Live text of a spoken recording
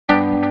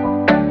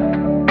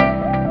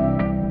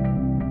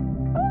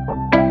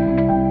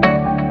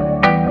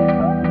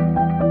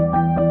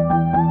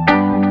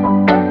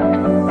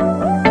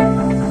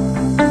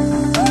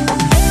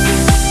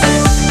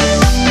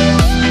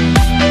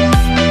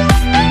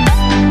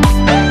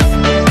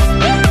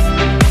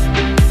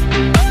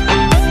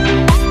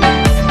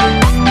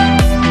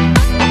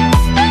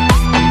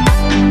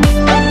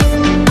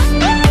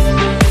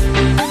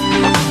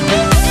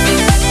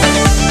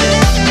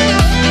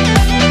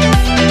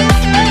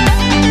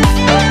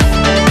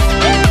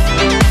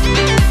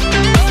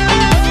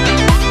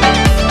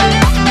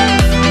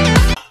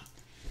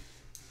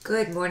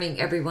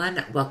morning,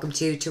 everyone. Welcome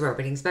to Tarot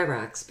Readings by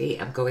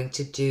Roxby. I'm going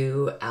to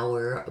do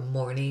our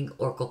morning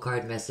Oracle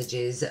card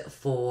messages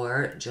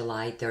for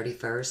July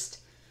 31st,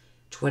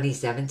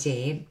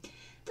 2017.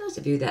 Those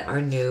of you that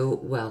are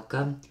new,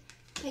 welcome.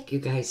 Thank you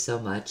guys so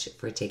much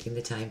for taking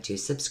the time to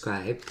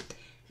subscribe.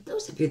 And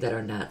those of you that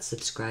are not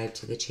subscribed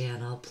to the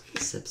channel,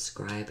 please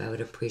subscribe. I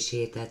would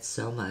appreciate that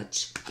so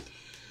much.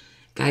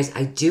 Guys,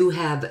 I do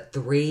have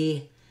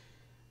 3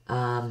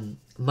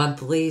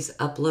 monthlies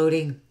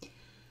uploading.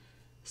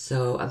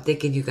 So I'm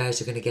thinking you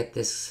guys are going to get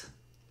this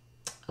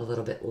a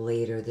little bit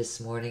later this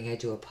morning. I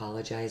do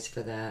apologize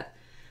for that.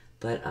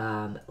 But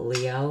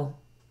Leo,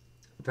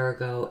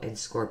 Virgo, and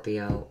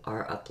Scorpio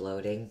are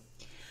uploading.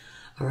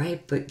 All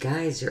right, but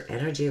guys, your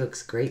energy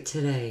looks great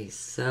today.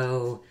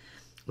 So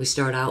we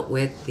start out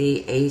with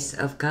the Ace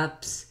of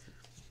Cups.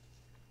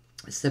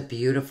 It's a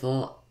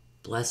beautiful,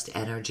 blessed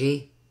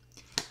energy.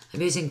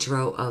 I'm using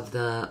Tarot of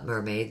the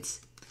Mermaids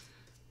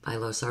by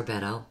Lo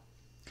Sorbetto.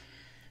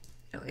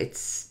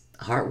 It's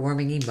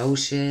heartwarming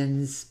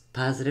emotions,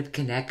 positive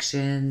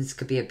connections,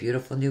 could be a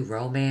beautiful new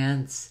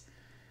romance.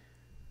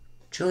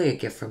 Truly a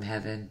gift from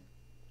heaven.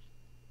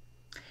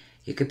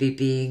 You could be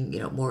being,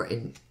 more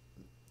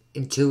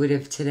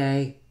intuitive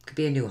today. Could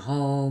be a new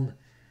home.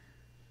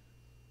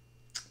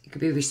 You could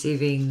be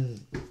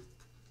receiving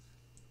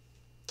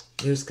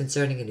news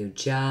concerning a new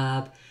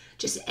job.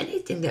 Just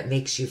anything that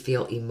makes you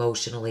feel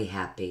emotionally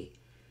happy.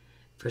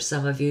 For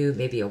some of you,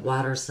 maybe a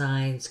water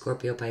sign,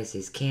 Scorpio,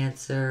 Pisces,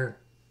 Cancer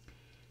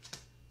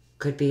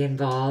could be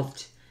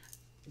involved.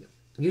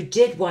 You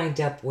did wind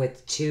up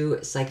with 2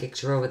 Psychic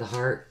Tarot with a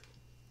heart.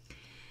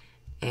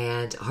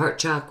 And heart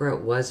chakra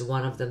was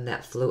one of them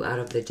that flew out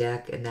of the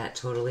deck, and that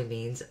totally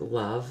means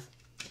love.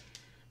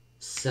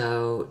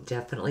 So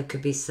definitely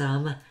could be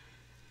some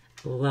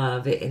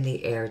love in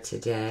the air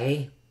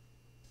today.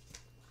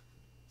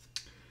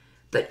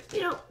 But,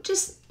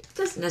 just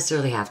doesn't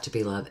necessarily have to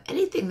be love.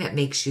 Anything that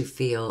makes you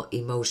feel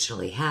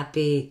emotionally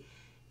happy,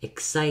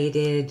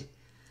 excited,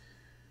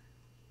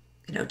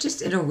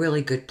 just in a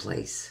really good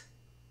place.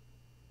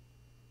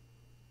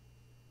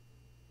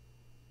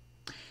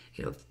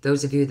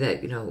 Those of you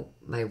that,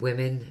 my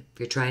women, if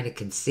you're trying to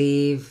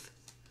conceive,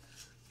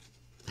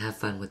 have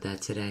fun with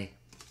that today.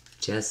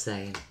 Just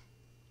saying.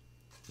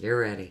 You're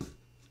ready.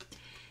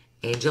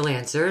 Angel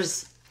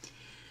answers.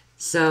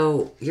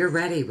 So you're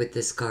ready with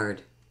this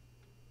card.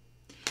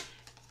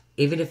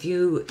 Even if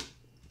you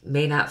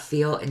may not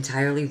feel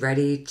entirely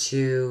ready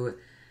to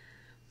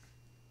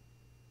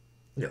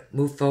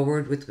move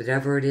forward with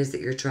whatever it is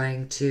that you're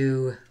trying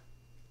to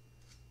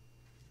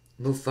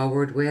move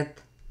forward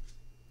with,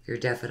 you're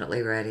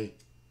definitely ready.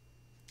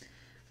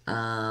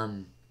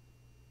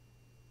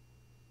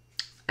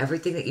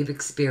 Everything that you've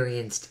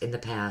experienced in the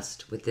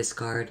past with this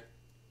card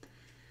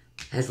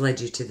has led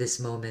you to this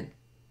moment.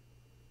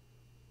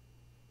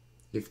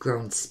 You've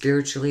grown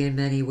spiritually in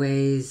many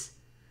ways.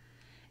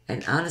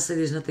 And honestly,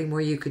 there's nothing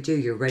more you could do.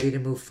 You're ready to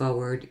move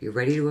forward. You're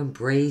ready to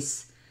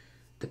embrace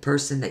the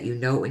person that you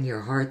know in your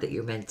heart that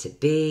you're meant to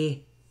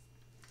be.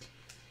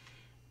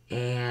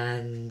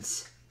 And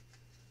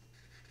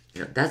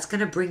that's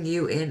going to bring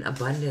you in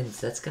abundance.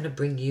 That's going to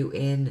bring you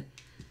in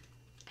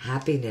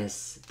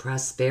happiness,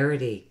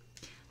 prosperity.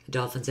 The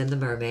dolphins and the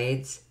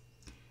mermaids.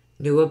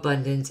 New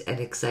abundance and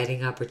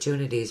exciting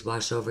opportunities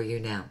wash over you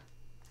now.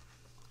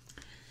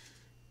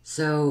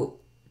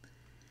 So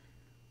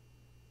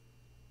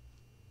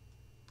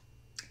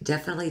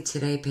definitely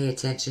today pay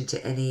attention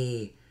to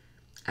any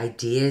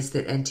ideas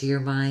that enter your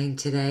mind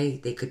today.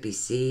 They could be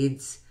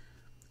seeds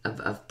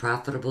of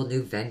profitable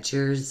new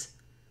ventures.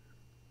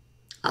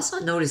 Also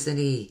notice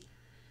any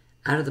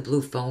out of the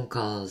blue phone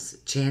calls,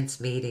 chance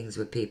meetings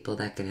with people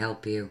that can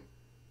help you.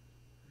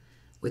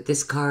 With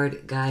this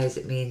card, guys,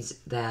 it means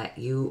that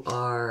you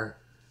are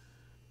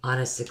on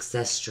a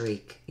success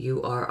streak.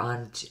 You are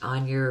on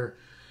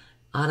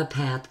a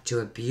path to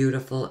a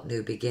beautiful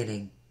new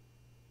beginning.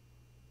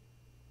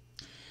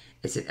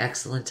 It's an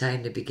excellent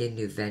time to begin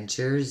new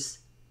ventures.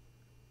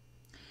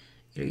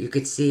 You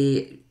could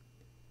see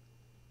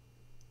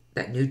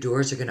that new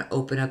doors are going to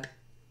open up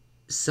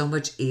so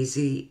much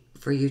easy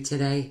for you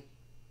today.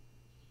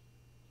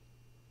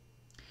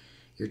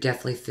 You're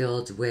definitely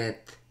filled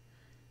with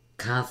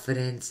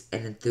confidence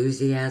and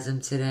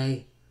enthusiasm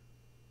today.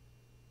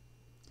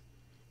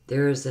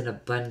 There is an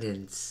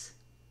abundance,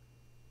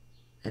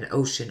 an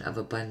ocean of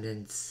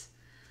abundance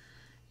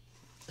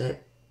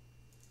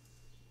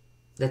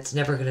that's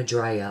never going to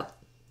dry up.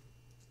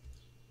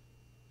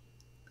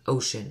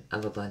 Ocean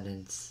of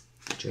abundance.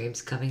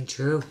 Dreams coming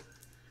true.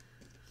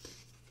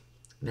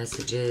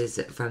 Messages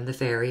from the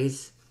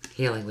fairies.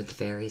 Healing with the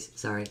fairies,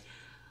 sorry.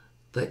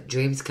 But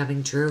dreams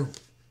coming true.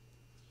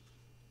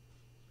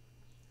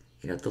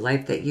 The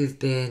life that you've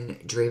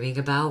been dreaming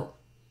about,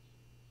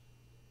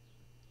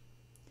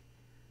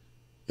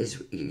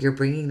 you're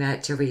bringing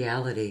that to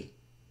reality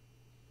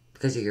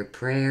because of your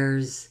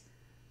prayers.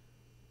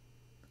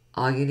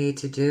 All you need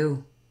to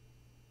do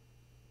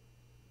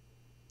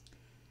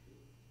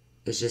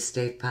is just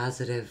stay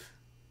positive.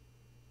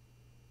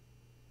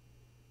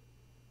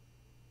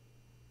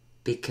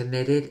 Be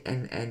committed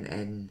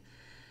and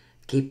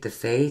keep the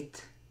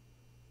faith.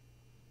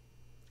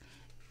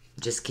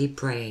 Just keep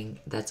praying.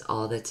 That's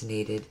all that's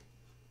needed.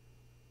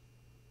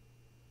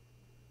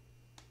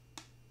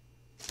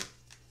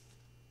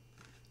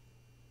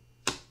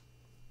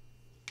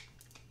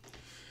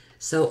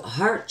 So,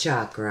 heart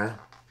chakra.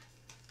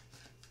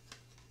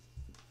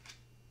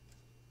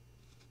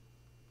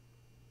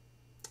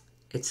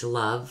 It's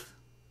love.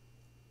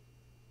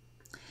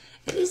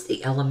 It is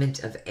the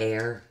element of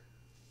air.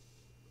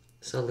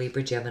 So,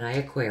 Libra, Gemini,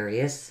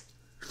 Aquarius.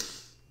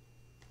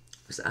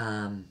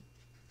 Sun,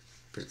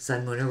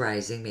 Moon, or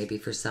Rising, maybe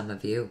for some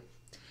of you.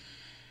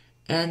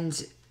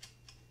 And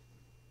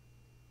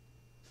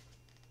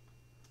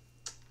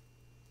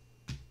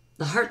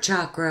the heart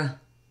chakra,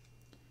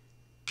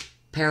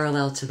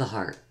 parallel to the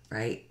heart,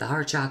 right? The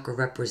heart chakra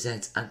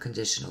represents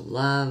unconditional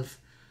love,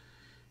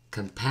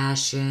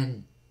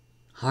 compassion,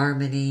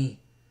 harmony,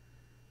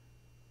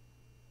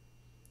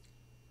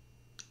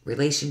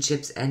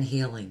 relationships, and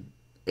healing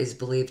is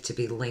believed to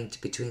be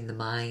linked between the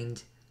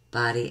mind,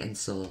 body, and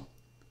soul.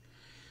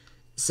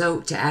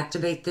 So to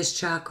activate this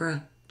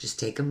chakra, just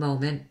take a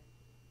moment,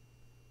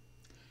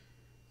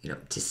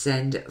 to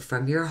send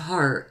from your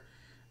heart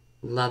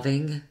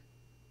loving,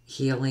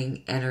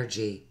 healing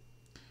energy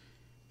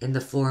in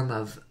the form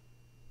of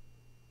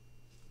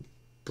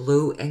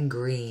blue and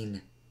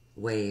green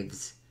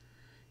waves.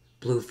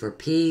 Blue for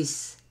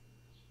peace,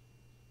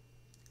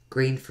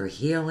 green for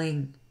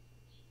healing.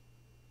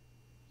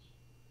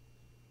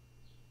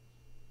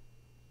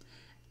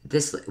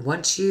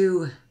 Once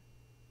you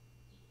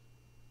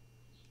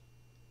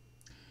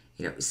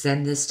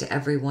send this to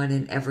everyone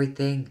and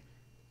everything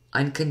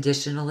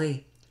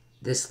unconditionally,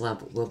 this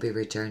love will be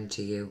returned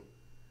to you.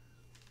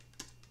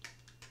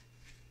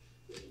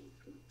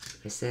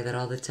 I say that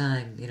all the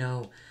time.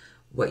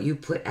 What you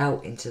put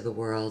out into the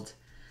world,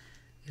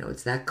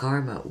 it's that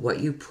karma. What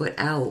you put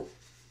out,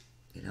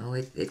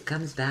 it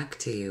comes back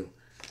to you.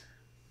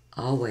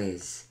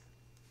 Always.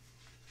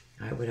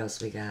 All right, what else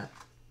we got?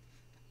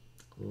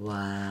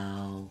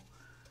 Wow.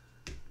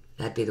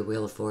 That'd be the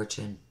Wheel of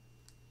Fortune.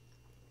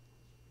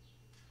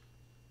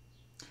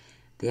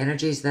 The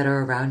energies that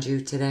are around you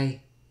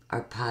today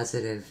are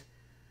positive,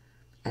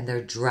 and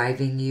they're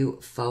driving you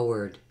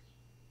forward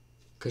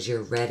because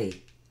you're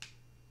ready.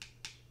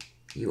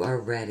 You are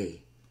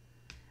ready.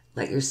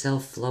 Let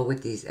yourself flow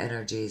with these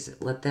energies.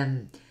 Let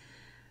them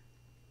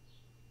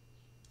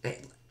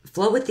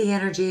flow with the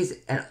energies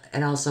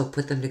and also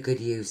put them to good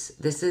use.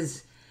 This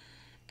is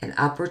an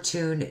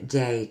opportune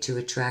day to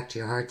attract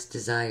your heart's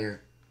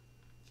desire.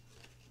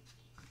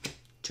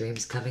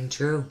 Dreams coming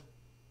true.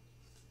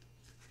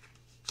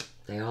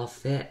 They all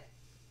fit.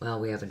 Well,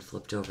 we haven't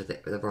flipped over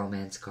the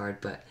romance card,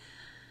 but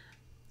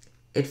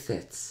it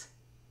fits.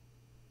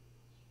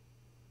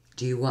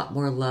 Do you want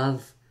more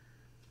love?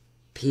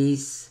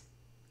 Peace?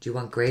 Do you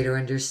want greater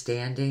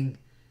understanding?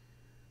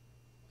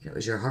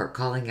 Is your heart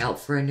calling out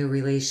for a new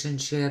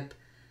relationship?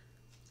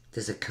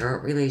 Does a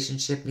current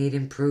relationship need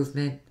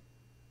improvement?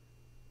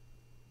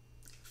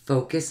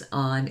 Focus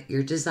on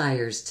your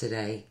desires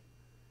today.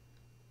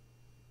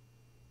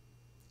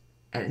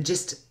 And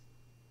just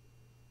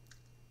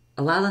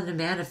allow them to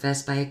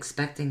manifest by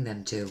expecting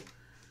them to.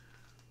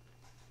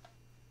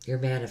 You're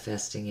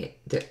manifesting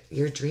it.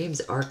 Your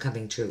dreams are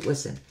coming true.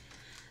 Listen,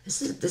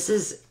 this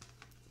is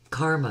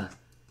karma,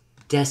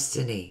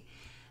 destiny,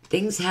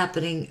 things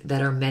happening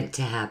that are meant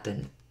to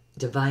happen,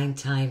 divine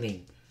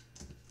timing,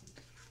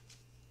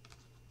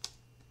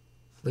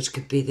 which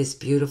could be this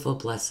beautiful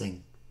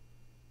blessing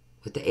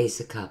with the Ace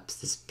of Cups,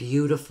 this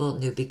beautiful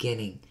new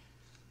beginning.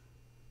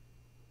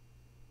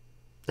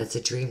 That's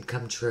a dream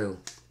come true.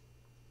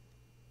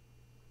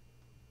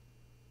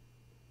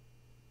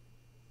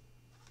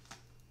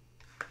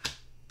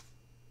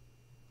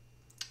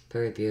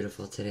 Very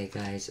beautiful today,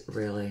 guys.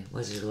 Really.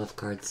 What does your love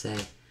card say?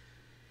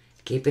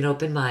 Keep an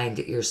open mind.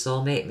 Your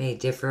soulmate may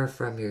differ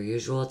from your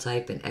usual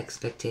type and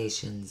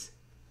expectations.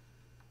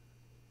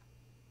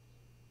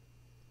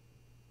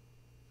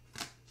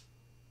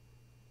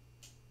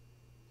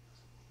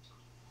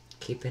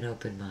 Keep an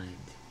open mind.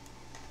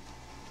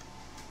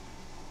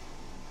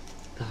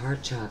 The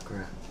heart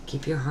chakra.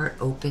 Keep your heart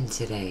open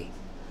today.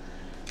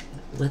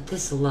 Let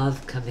this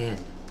love come in.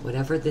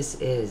 Whatever this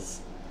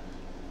is.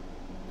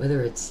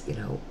 Whether it's,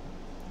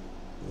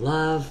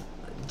 love,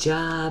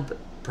 job,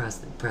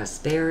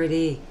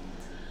 prosperity,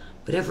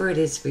 whatever it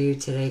is for you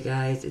today,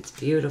 guys, it's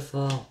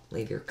beautiful.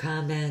 Leave your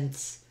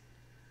comments.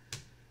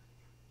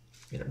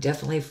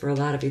 Definitely for a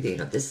lot of you,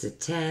 this is a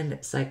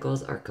 10.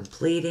 Cycles are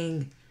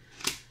completing.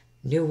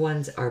 New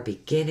ones are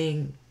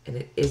beginning. And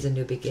it is a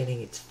new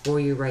beginning. It's for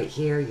you right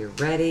here. You're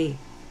ready.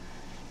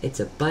 It's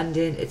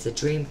abundant. It's a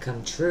dream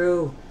come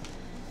true.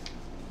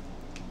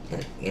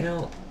 And,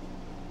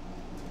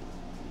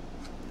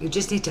 you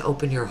just need to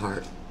open your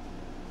heart.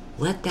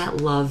 Let that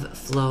love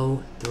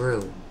flow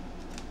through.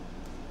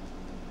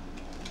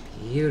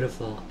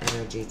 Beautiful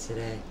energy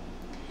today.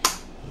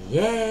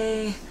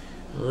 Yay!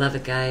 Love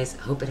it, guys.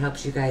 Hope it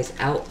helps you guys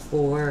out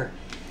for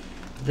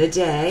the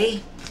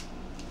day.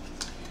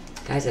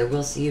 Guys, I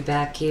will see you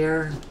back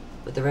here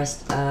with the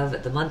rest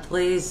of the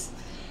monthlies.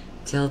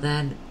 Till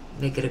then,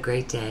 make it a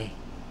great day.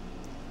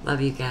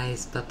 Love you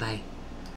guys. Bye-bye.